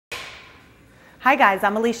Hi guys,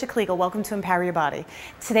 I'm Alicia Kliegel. Welcome to Empower Your Body.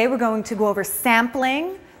 Today we're going to go over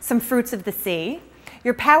sampling some fruits of the sea.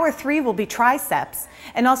 Your Power 3 will be triceps,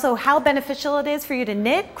 and also how beneficial it is for you to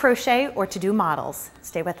knit, crochet, or to do models.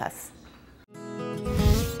 Stay with us.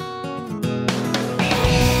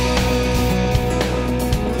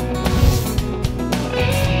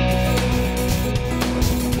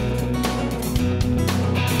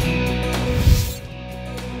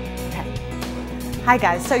 Hi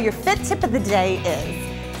guys, so your fit tip of the day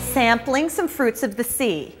is sampling some fruits of the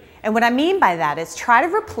sea. And what I mean by that is try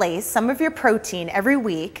to replace some of your protein every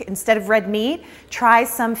week. Instead of red meat, try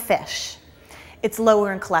some fish. It's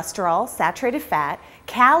lower in cholesterol, saturated fat,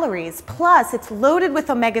 calories, plus it's loaded with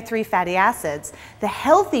omega-3 fatty acids, the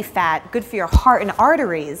healthy fat good for your heart and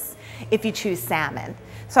arteries if you choose salmon.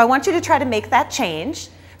 So I want you to try to make that change.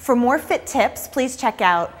 For more fit tips, please check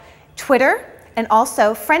out Twitter and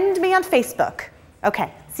also friend me on Facebook.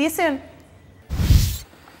 Okay, see you soon.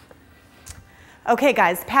 Okay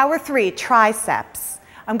guys, Power 3, triceps.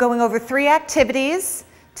 I'm going over 3 activities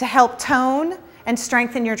to help tone and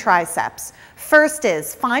strengthen your triceps. First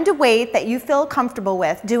is find a weight that you feel comfortable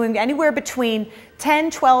with doing anywhere between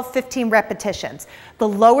 10, 12, 15 repetitions. The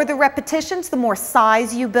lower the repetitions, the more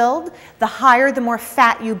size you build, the higher, the more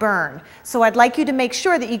fat you burn. So I'd like you to make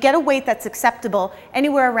sure that you get a weight that's acceptable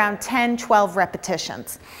anywhere around 10, 12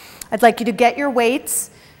 repetitions. I'd like you to get your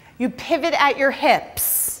weights. You pivot at your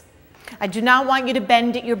hips. I do not want you to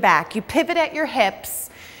bend at your back. You pivot at your hips.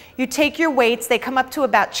 You take your weights. They come up to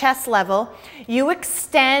about chest level. You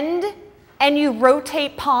extend and you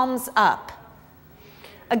rotate palms up.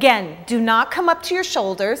 Again, do not come up to your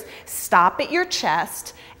shoulders. Stop at your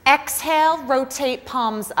chest. Exhale, rotate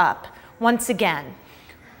palms up. Once again.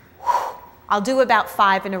 I'll do about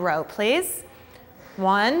 5 in a row, please.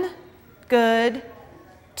 1, good.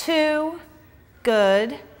 2,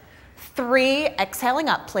 good. 3, exhaling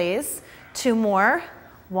up, please. 2 more.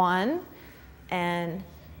 1 and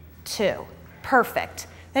 2. Perfect.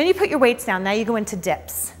 Then you put your weights down. Now you go into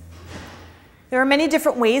dips. There are many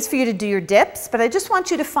different ways for you to do your dips, but I just want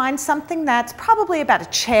you to find something that's probably about a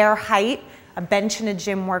chair height. A bench in a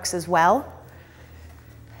gym works as well.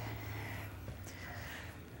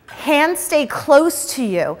 Hands stay close to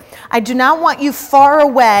you. I do not want you far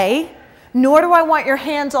away, nor do I want your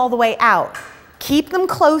hands all the way out. Keep them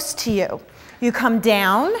close to you. You come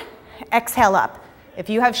down, exhale up. If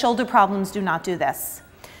you have shoulder problems, do not do this.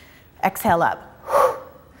 Exhale up.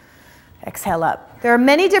 Exhale up. There are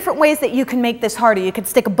many different ways that you can make this harder. You can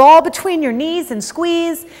stick a ball between your knees and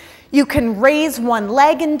squeeze. You can raise one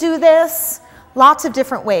leg and do this. Lots of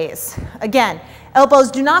different ways. Again,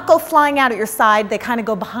 elbows do not go flying out at your side. They kind of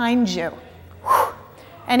go behind you.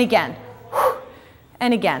 And again.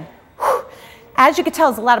 And again. As you can tell,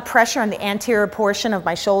 there's a lot of pressure on the anterior portion of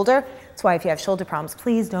my shoulder. That's why if you have shoulder problems,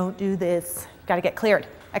 please don't do this. You've got to get cleared.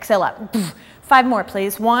 Exhale up. 5 more,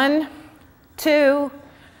 please. 1, 2,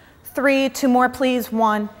 3. 2 more, please.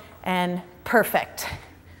 1, and perfect.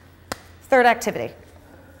 Third activity.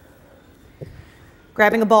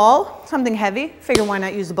 Grabbing a ball, something heavy. Figure why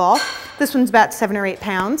not use a ball. This one's about 7 or 8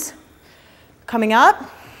 pounds. Coming up.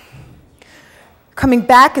 Coming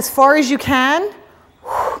back as far as you can.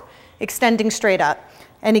 Extending straight up,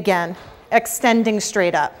 and again, extending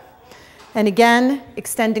straight up, and again,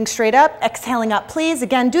 extending straight up, exhaling up, please.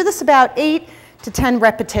 Again, do this about 8 to 10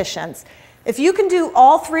 repetitions. If you can do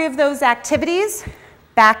all 3 of those activities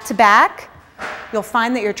back to back, you'll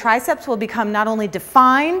find that your triceps will become not only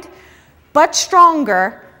defined, but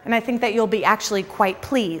stronger, and I think that you'll be actually quite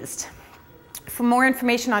pleased. For more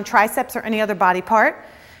information on triceps or any other body part,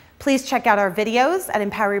 please check out our videos at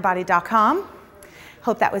empoweryourbody.com.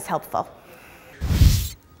 Hope that was helpful.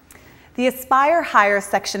 The Aspire Higher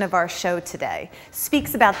section of our show today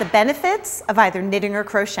speaks about the benefits of either knitting or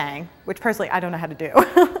crocheting, which personally I don't know how to do,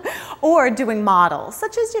 or doing models,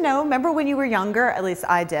 such as, remember when you were younger, at least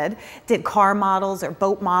I did car models or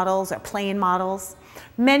boat models or plane models.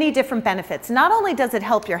 Many different benefits. Not only does it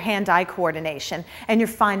help your hand-eye coordination and your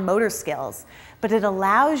fine motor skills, but it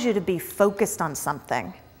allows you to be focused on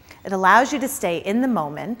something. It allows you to stay in the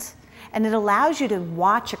moment. And it allows you to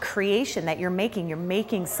watch a creation that you're making. You're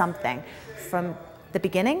making something from the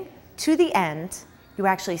beginning to the end. You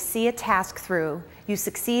actually see a task through, you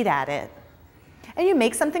succeed at it, and you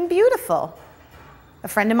make something beautiful. A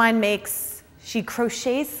friend of mine she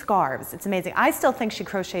crochets scarves. It's amazing. I still think she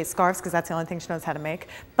crochets scarves because that's the only thing she knows how to make.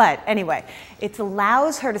 But anyway, it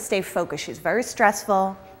allows her to stay focused. She's very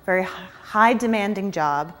stressful, very high demanding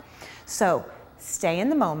job. So stay in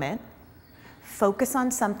the moment. Focus on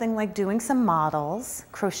something like doing some models,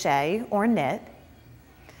 crochet or knit.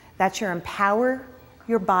 That's your Empower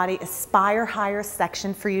Your Body Aspire Higher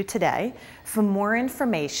section for you today. For more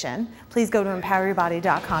information, please go to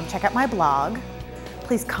empoweryourbody.com. Check out my blog.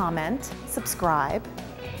 Please comment, subscribe.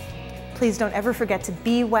 Please don't ever forget to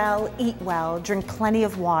be well, eat well, drink plenty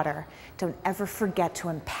of water. Don't ever forget to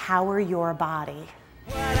empower your body.